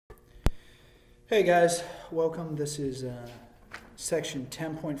Hey guys, welcome. This is section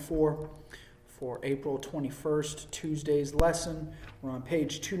 10.4 for April 21st, Tuesday's lesson. We're on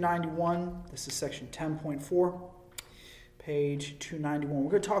page 291. This is section 10.4, page 291.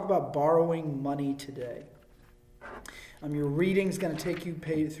 We're going to talk about borrowing money today. Your reading is going to take you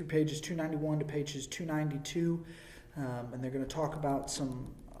through pages 291 to pages 292, and they're going to talk about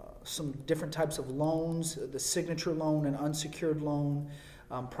some different types of loans, the signature loan and unsecured loan,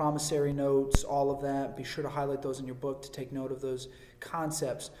 promissory notes, all of that. Be sure to highlight those in your book to take note of those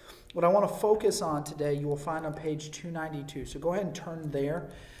concepts. What I want to focus on today, you will find on page 292. So go ahead and turn there.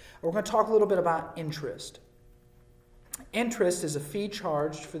 We're going to talk a little bit about interest. Interest is a fee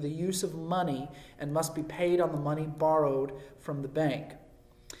charged for the use of money and must be paid on the money borrowed from the bank.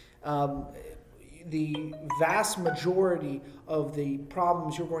 The vast majority of the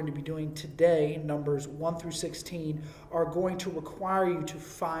problems you're going to be doing today, numbers 1 through 16, are going to require you to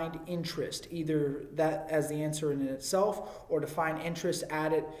find interest, either that as the answer in itself or to find interest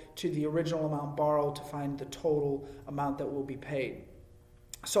added to the original amount borrowed to find the total amount that will be paid.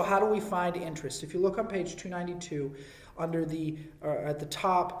 So how do we find interest? If you look on page 292, under at the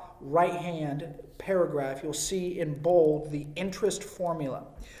top right-hand paragraph, you'll see in bold the interest formula,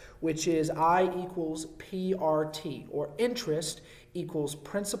 which is I equals PRT, or interest equals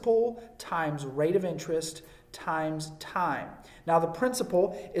principal times rate of interest times time. Now the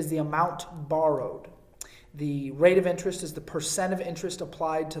principal is the amount borrowed. The rate of interest is the percent of interest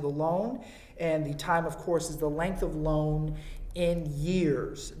applied to the loan, and the time, of course, is the length of loan in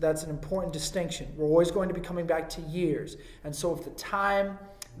years. That's an important distinction. We're always going to be coming back to years. And so if the time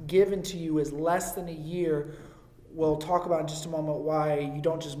given to you is less than a year, we'll talk about in just a moment why you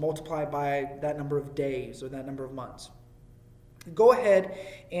don't just multiply by that number of days or that number of months. Go ahead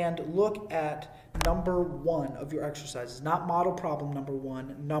and look at number 1 of your exercises, not model problem number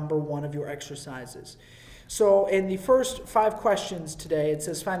 1, number 1 of your exercises. So in the first 5 questions today, it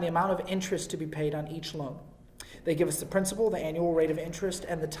says find the amount of interest to be paid on each loan. They give us the principal, the annual rate of interest,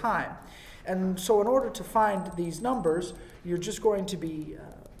 and the time. And so in order to find these numbers, you're just going to be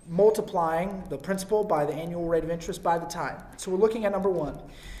multiplying the principal by the annual rate of interest by the time. So we're looking at number 1.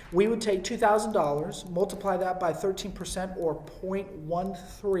 We would take $2,000, multiply that by 13% or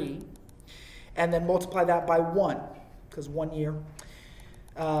 0.13, and then multiply that by 1, because 1 year.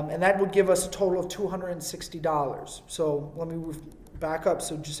 And that would give us a total of $260. So let me back up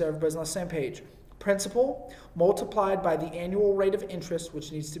so just so everybody's on the same page. Principal multiplied by the annual rate of interest,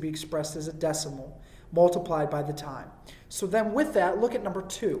 which needs to be expressed as a decimal, multiplied by the time. So then with that, look at number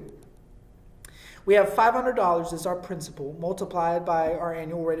 2. We have $500 as our principal, multiplied by our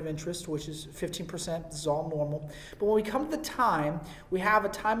annual rate of interest, which is 15%. This is all normal. But when we come to the time, we have a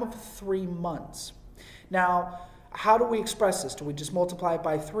time of 3 months. Now, how do we express this? Do we just multiply it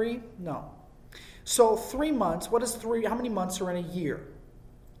by 3? No. So 3 months, what is 3? How many months are in a year?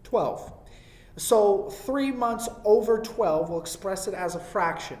 12. So 3 months over 12, we'll express it as a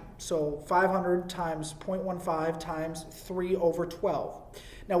fraction. So 500 times 0.15 times 3 over 12.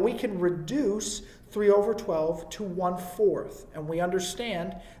 Now we can reduce 3 over 12 to 1/4. And we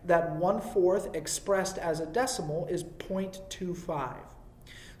understand that 1/4 expressed as a decimal is 0.25.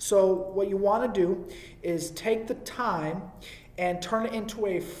 So what you want to do is take the time and turn it into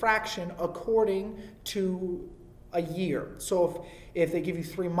a fraction according to a year. So if they give you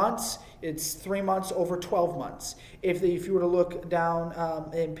 3 months, it's 3 months over 12 months. If you were to look down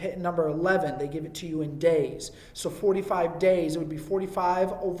in number 11, they give it to you in days. So 45 days, it would be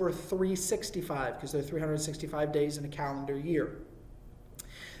 45 over 365, because there are 365 days in a calendar year.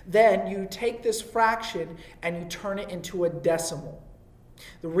 Then you take this fraction and you turn it into a decimal.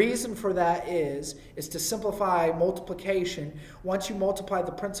 The reason for that is to simplify multiplication. Once you multiply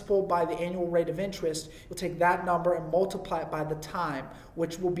the principal by the annual rate of interest, you'll take that number and multiply it by the time,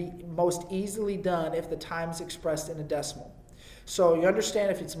 which will be most easily done if the time is expressed in a decimal. So you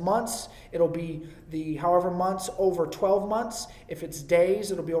understand if it's months, it'll be the however months over 12 months. If it's days,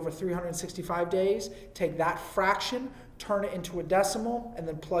 it'll be over 365 days. Take that fraction, turn it into a decimal, and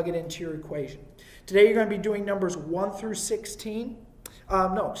then plug it into your equation. Today you're going to be doing numbers 1 through 16. You're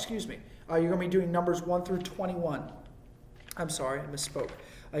going to be doing numbers 1 through 21. I'm sorry, I misspoke.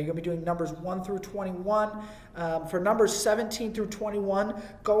 You're going to be doing numbers 1 through 21. For numbers 17 through 21,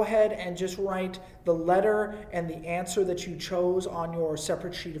 go ahead and just write the letter and the answer that you chose on your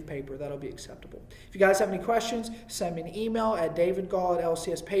separate sheet of paper. That'll be acceptable. If you guys have any questions, send me an email at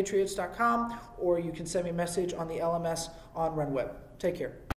davidgall@lcspatriots.com, or you can send me a message on the LMS on RunWeb. Take care.